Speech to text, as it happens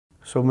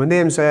So my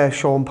name's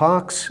Shaun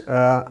Parks.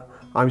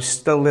 I'm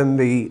still in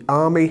the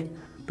army,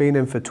 been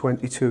in for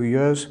 22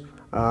 years,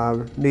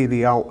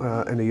 nearly out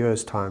in a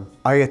year's time.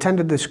 I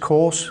attended this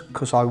course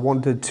because I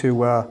wanted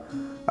to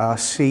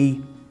see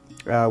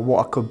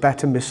what I could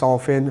better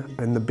myself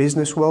in the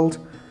business world,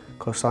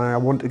 because I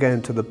want to get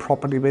into the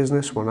property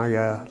business when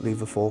I leave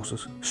the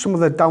forces. Some of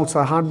the doubts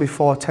I had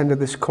before I attended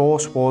this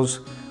course was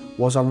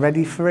I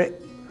ready for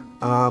it,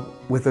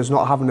 with us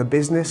not having a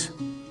business?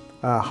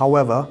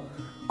 However,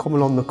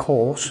 coming on the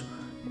course,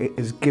 it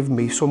has given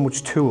me so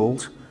much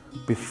tools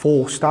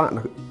before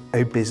starting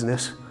a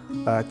business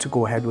to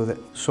go ahead with it.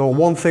 So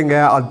one thing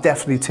I'll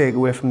definitely take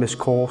away from this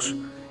course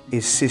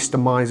is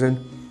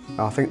systemising.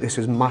 I think this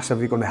is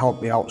massively going to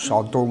help me out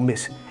so I don't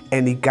miss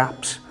any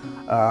gaps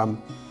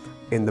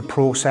in the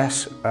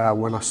process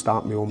when I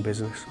start my own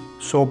business.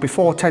 So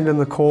before attending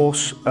the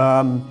course,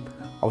 I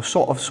was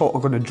sort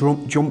of going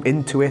to jump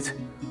into it,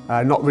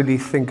 not really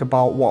think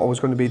about what I was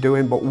going to be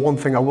doing, but one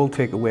thing I will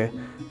take away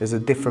is the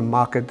different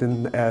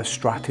marketing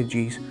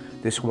strategies.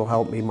 This will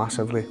help me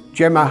massively.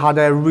 Gemma had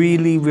a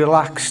really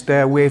relaxed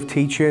way of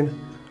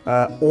teaching.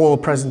 All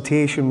the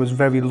presentation was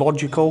very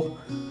logical,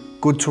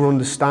 good to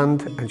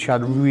understand, and she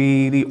had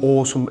really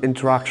awesome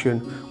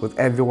interaction with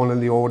everyone in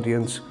the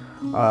audience.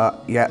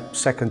 Yeah,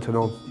 second to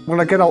none. When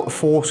I get out the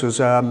forces,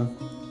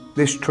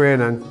 this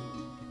training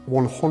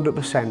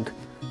 100%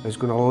 is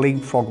going to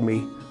leapfrog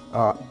me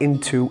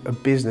into a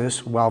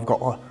business where I've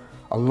got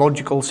a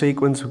logical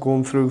sequence of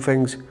going through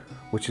things,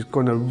 which is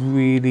going to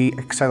really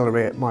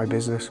accelerate my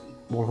business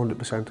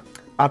 100%.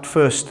 At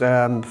first,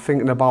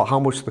 thinking about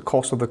how much the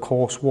cost of the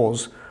course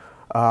was,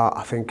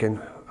 I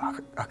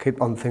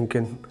keep on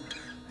thinking,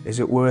 is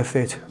it worth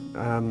it?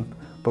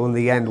 But in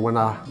the end, when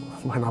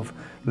I've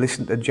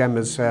listened to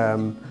Gemma's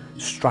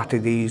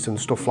strategies and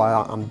stuff like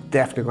that, I'm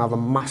definitely going to have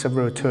a massive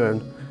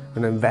return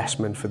and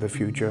investment for the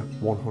future,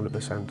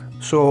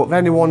 100%. So if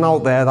anyone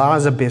out there that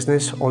has a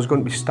business or is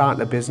going to be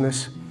starting a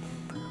business,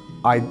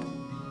 I'd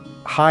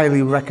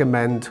highly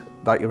recommend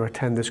that you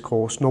attend this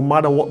course. No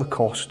matter what the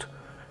cost,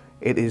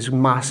 it is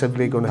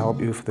massively going to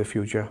help you for the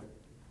future.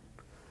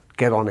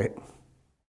 Get on it.